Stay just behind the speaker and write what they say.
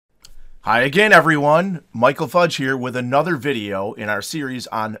Hi again, everyone. Michael Fudge here with another video in our series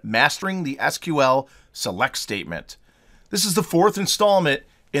on mastering the SQL SELECT statement. This is the fourth installment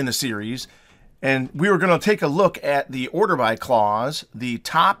in the series, and we were going to take a look at the order by clause, the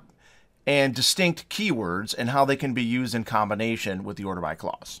top and distinct keywords, and how they can be used in combination with the order by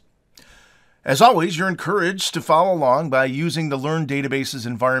clause. As always, you're encouraged to follow along by using the Learn Databases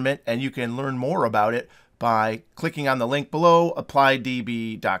environment, and you can learn more about it by clicking on the link below,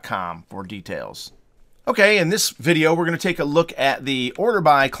 applydb.com for details. Okay, in this video, we're going to take a look at the order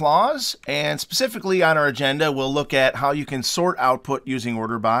by clause, and specifically on our agenda, we'll look at how you can sort output using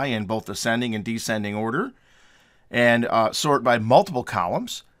order by in both ascending and descending order, and sort by multiple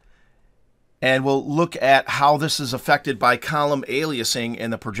columns. And we'll look at how this is affected by column aliasing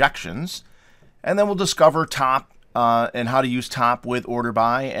in the projections. And then we'll discover top and how to use top with order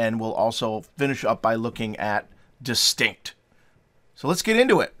by, and we'll also finish up by looking at distinct. So let's get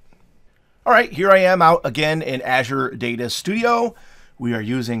into it. All right, here I am out again in Azure Data Studio. We are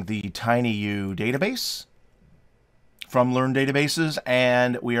using the TinyU database from Learn Databases,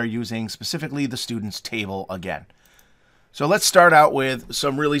 and we are using specifically the students table again. So let's start out with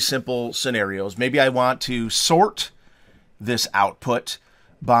some really simple scenarios. Maybe I want to sort this output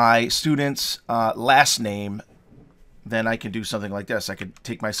by student's last name. Then I can do something like this. I could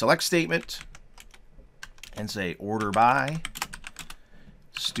take my select statement and say order by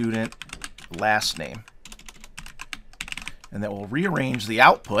student last name. And that will rearrange the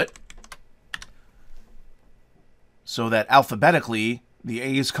output so that alphabetically the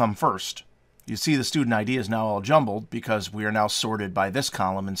A's come first. You see the student ID is now all jumbled because we are now sorted by this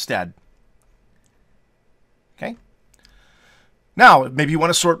column instead. Okay. Now, maybe you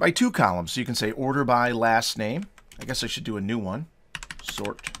want to sort by two columns. So you can say order by last name. I guess I should do a new one.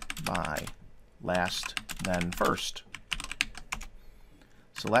 Sort by last, then first.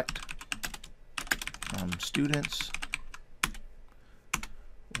 Select from students.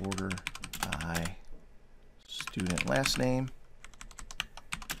 Order by student last name.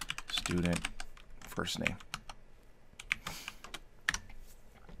 Student first name.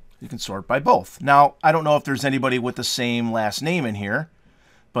 You can sort by both. Now, I don't know if there's anybody with the same last name in here,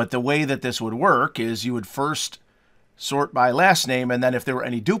 but the way that this would work is you would first sort by last name, and then if there were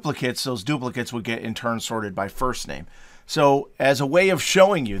any duplicates, those duplicates would get in turn sorted by first name. So as a way of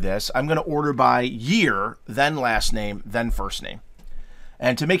showing you this, I'm going to order by year, then last name, then first name.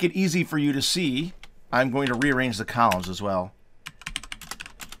 And to make it easy for you to see, I'm going to rearrange the columns as well.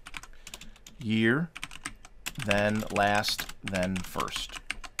 Year, then last, then first.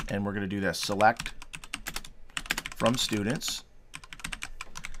 And we're going to do this. Select from students.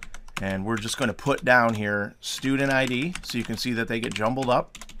 And we're just going to put down here student ID so you can see that they get jumbled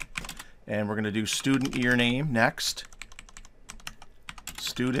up. And we're going to do student year name next.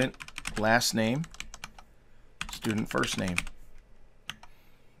 Student last name. Student first name.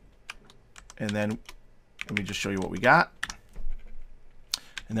 And then let me just show you what we got.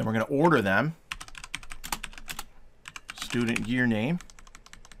 And then we're going to order them. Student year name.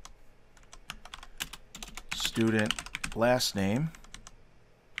 Student last name.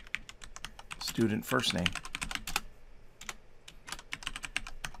 Student first name.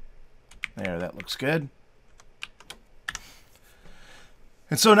 There, that looks good.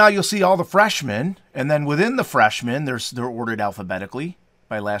 And so now you'll see all the freshmen, and then within the freshmen, they're ordered alphabetically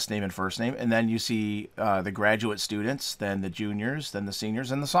by last name and first name, and then you see the graduate students, then the juniors, then the seniors,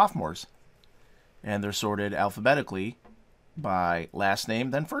 and the sophomores. And they're sorted alphabetically by last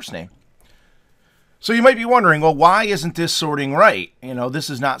name, then first name. So you might be wondering, well, why isn't this sorting right? You know, this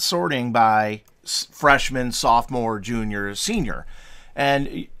is not sorting by freshman, sophomore, junior, senior.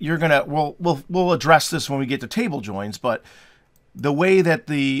 And you're gonna we'll address this when we get to table joins, but the way that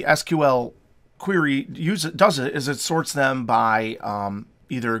the SQL query does it is it sorts them by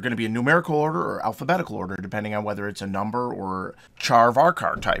either going to be a numerical order or alphabetical order, depending on whether it's a number or char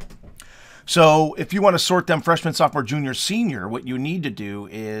varchar type. So if you want to sort them freshman, sophomore, junior, senior, what you need to do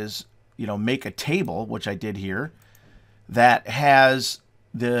is make a table, which I did here, that has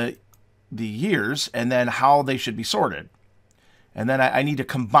the years and then how they should be sorted. And then I need to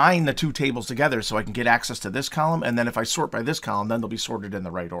combine the two tables together so I can get access to this column. And then if I sort by this column, then they'll be sorted in the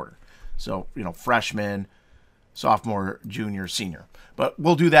right order. So, freshman, sophomore, junior, senior. But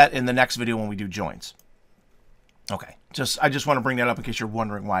we'll do that in the next video when we do joins. Okay, I just want to bring that up in case you're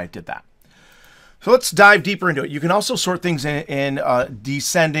wondering why I did that. So let's dive deeper into it. You can also sort things in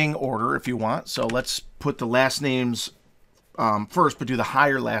descending order if you want. So let's put the last names first, but do the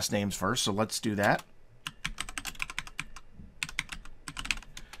higher last names first. So let's do that.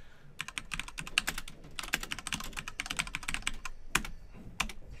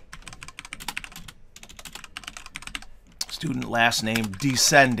 student last name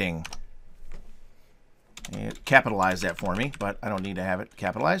descending. And capitalize that for me, but I don't need to have it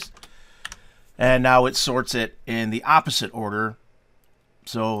capitalized. And now it sorts it in the opposite order.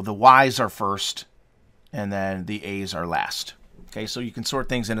 So the Y's are first, and then the A's are last. Okay, so you can sort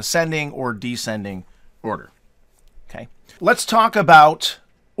things in ascending or descending order. Okay, let's talk about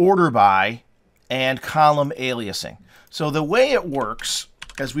order by and column aliasing. So the way it works,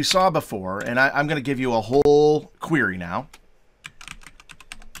 as we saw before, and I'm going to give you a whole query now.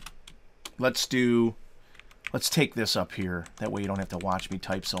 Let's take this up here. That way you don't have to watch me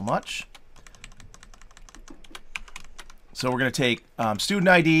type so much. So we're going to take student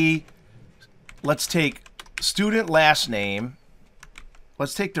ID. Let's take student last name.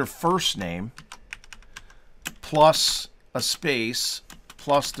 Let's take their first name plus a space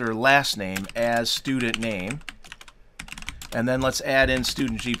plus their last name as student name. And then let's add in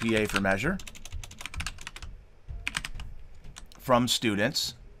student GPA for measure from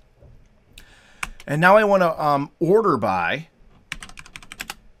students. And now I want to order by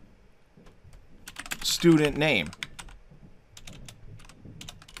student name.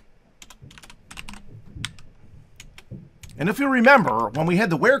 And if you remember, when we had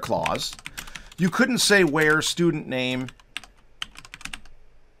the where clause, you couldn't say where student name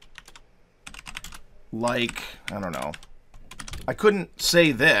like, I don't know. I couldn't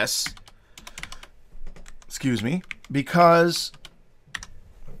say this, excuse me, because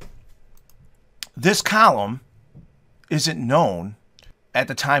this column isn't known at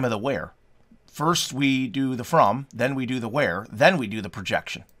the time of the where. First we do the from, then we do the where, then we do the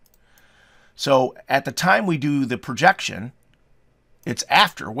projection. So at the time we do the projection, it's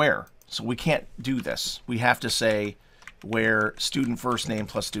after where. So we can't do this. We have to say where student first name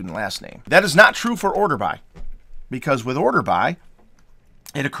plus student last name. That is not true for order by, because with order by,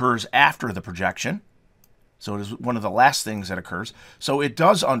 it occurs after the projection. So it is one of the last things that occurs. So it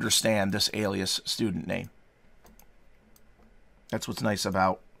does understand this alias student name. That's what's nice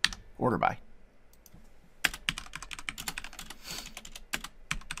about order by.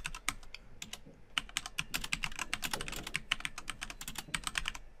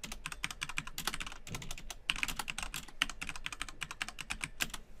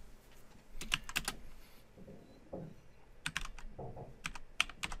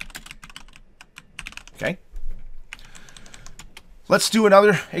 Okay. Let's do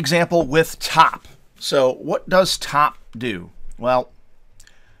another example with top. So what does top do? Well,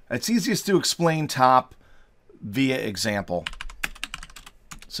 it's easiest to explain top via example.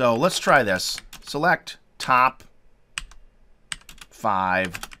 So let's try this. Select top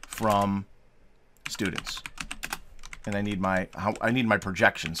 5 from students. And I need my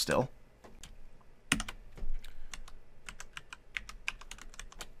projection still.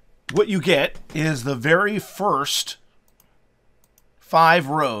 What you get is the very first 5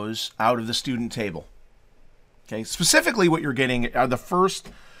 rows out of the student table. Okay, specifically what you're getting are the first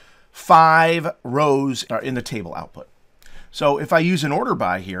 5 rows in the table output. So if I use an order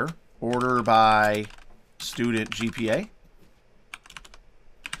by here, order by student GPA,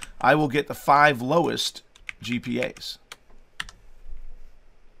 I will get the 5 lowest GPAs.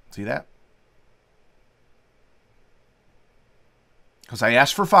 See that? Because I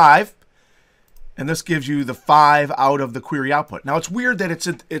asked for 5, and this gives you the 5 out of the query output. Now it's weird that it's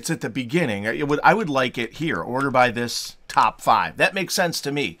at the beginning. I would like it here, order by this top 5. That makes sense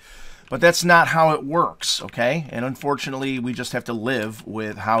to me, but that's not how it works, okay? And unfortunately, we just have to live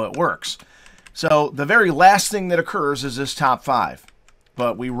with how it works. So the very last thing that occurs is this top 5,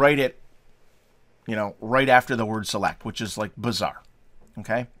 but we write it, you know, right after the word select, which is like bizarre,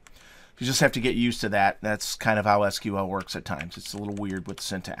 okay? You just have to get used to that. That's kind of how SQL works at times. It's a little weird with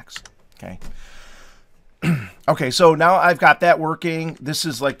syntax. Okay. Okay, so now I've got that working. This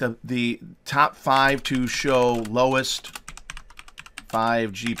is like the top 5 to show lowest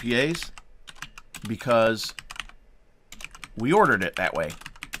 5 GPAs because we ordered it that way.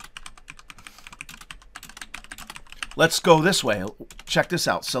 Let's go this way. Check this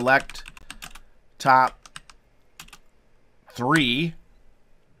out. Select top 3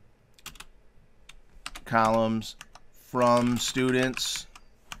 columns from students,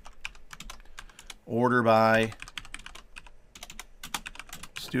 order by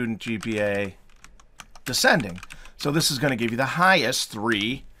student GPA descending. So this is going to give you the highest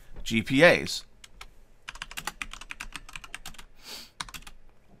 3 GPAs.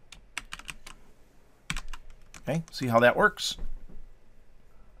 Okay, see how that works?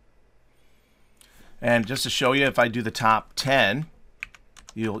 And just to show you, if I do the top 10,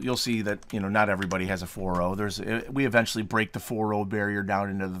 you'll see that, you know, not everybody has a 4-0. We eventually break the 4-0 barrier down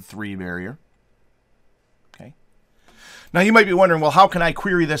into the 3 barrier. Okay. Now you might be wondering, well, how can I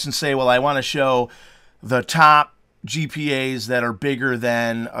query this and say, well, I want to show the top GPAs that are bigger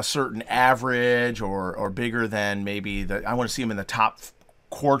than a certain average or bigger than maybe I want to see them in the top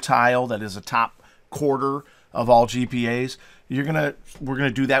quartile, that is a top quarter of all GPAs. We're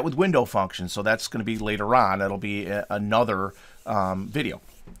gonna do that with window functions. So that's going to be later on. That'll be another video,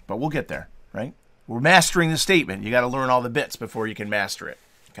 but we'll get there, right? We're mastering the statement. You got to learn all the bits before you can master it.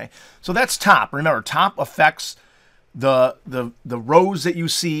 Okay, so that's top. Remember, top affects the rows that you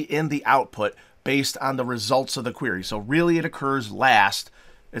see in the output based on the results of the query. So really it occurs last.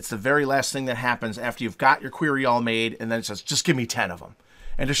 It's the very last thing that happens after you've got your query all made, and then it says, just give me 10 of them.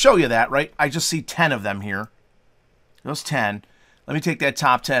 And to show you that, right, I just see 10 of them here. Those 10. Let me take that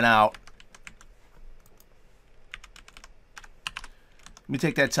top 10 out. Let me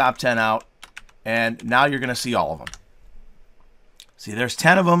take that top 10 out, and now you're going to see all of them. See, there's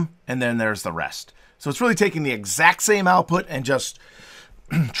 10 of them, and then there's the rest. So it's really taking the exact same output and just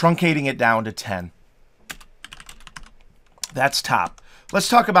truncating it down to 10. That's top. Let's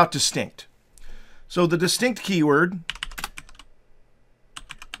talk about distinct. So the distinct keyword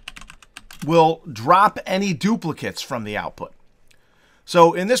will drop any duplicates from the output.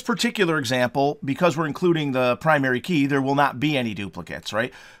 So in this particular example, because we're including the primary key, there will not be any duplicates,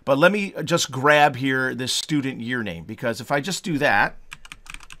 right? But let me just grab here this student year name, because if I just do that,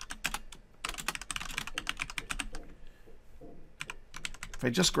 if I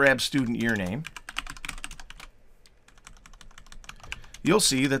just grab student year name, you'll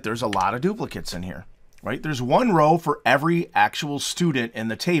see that there's a lot of duplicates in here, right? There's one row for every actual student in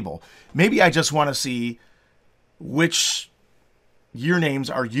the table. Maybe I just want to see which year names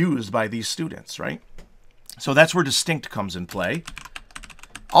are used by these students, right? So that's where distinct comes in play.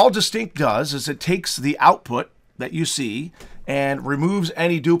 All distinct does is it takes the output that you see and removes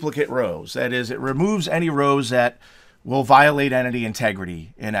any duplicate rows. That is, it removes any rows that will violate entity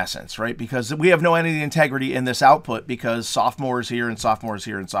integrity, in essence, right? Because we have no entity integrity in this output because sophomore is here and sophomore is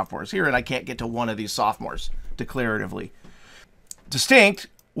here and sophomore is here, and I can't get to one of these sophomores declaratively. Distinct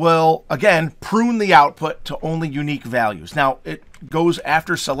will, again, prune the output to only unique values. Now, it goes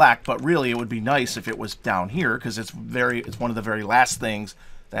after select, but really it would be nice if it was down here because it's one of the very last things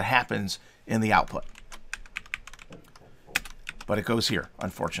that happens in the output. But it goes here,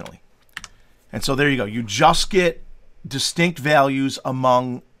 unfortunately. And so there you go. You just get distinct values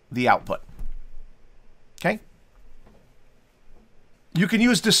among the output. Okay? You can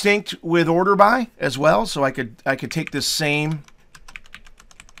use distinct with order by as well. So I could take this same.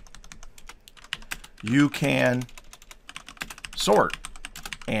 You can sort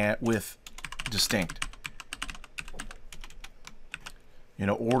and with distinct. You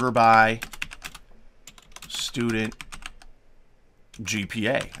know, order by student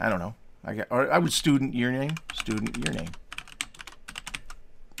GPA. I don't know. I would student year name. Student year name.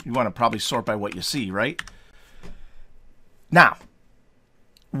 You want to probably sort by what you see, right? Now,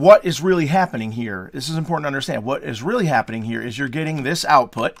 what is really happening here? This is important to understand. What is really happening here is you're getting this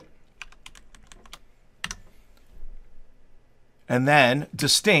output, and then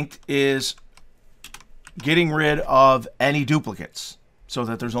distinct is getting rid of any duplicates so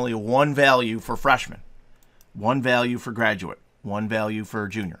that there's only one value for freshman, one value for graduate, one value for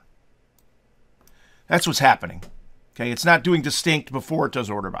junior. That's what's happening. Okay, it's not doing distinct before it does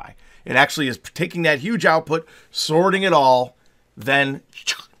order by. It actually is taking that huge output, sorting it all, then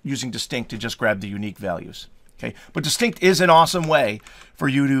using distinct to just grab the unique values. Okay, but distinct is an awesome way for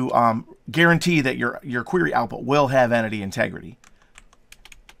you to guarantee that your query output will have entity integrity.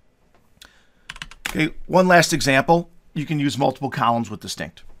 Okay, one last example. You can use multiple columns with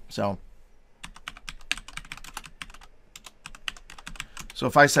distinct. So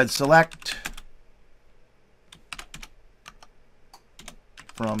if I said select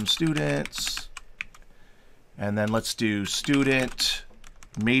from students, and then let's do student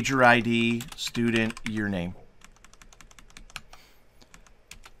major ID, student year name.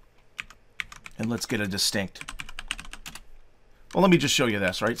 And let's get a distinct. Well, let me just show you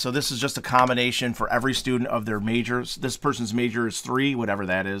this, right? So this is just a combination for every student of their majors. This person's major is 3, whatever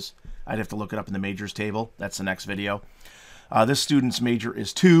that is. I'd have to look it up in the majors table. That's the next video. This student's major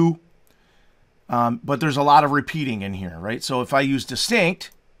is 2. But there's a lot of repeating in here, right? So if I use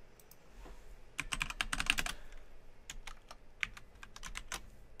distinct,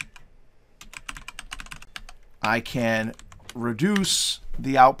 I can reduce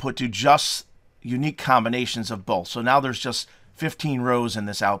the output to just unique combinations of both. So now there's just 15 rows in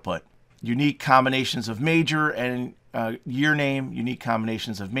this output. Unique combinations of major and year name, unique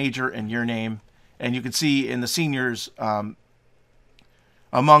combinations of major and year name. And you can see in the seniors,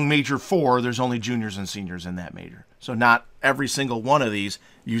 among major 4, there's only juniors and seniors in that major. So not every single one of these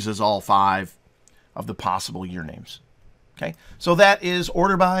uses all 5 of the possible year names. Okay, so that is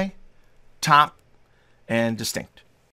order by, top, and distinct.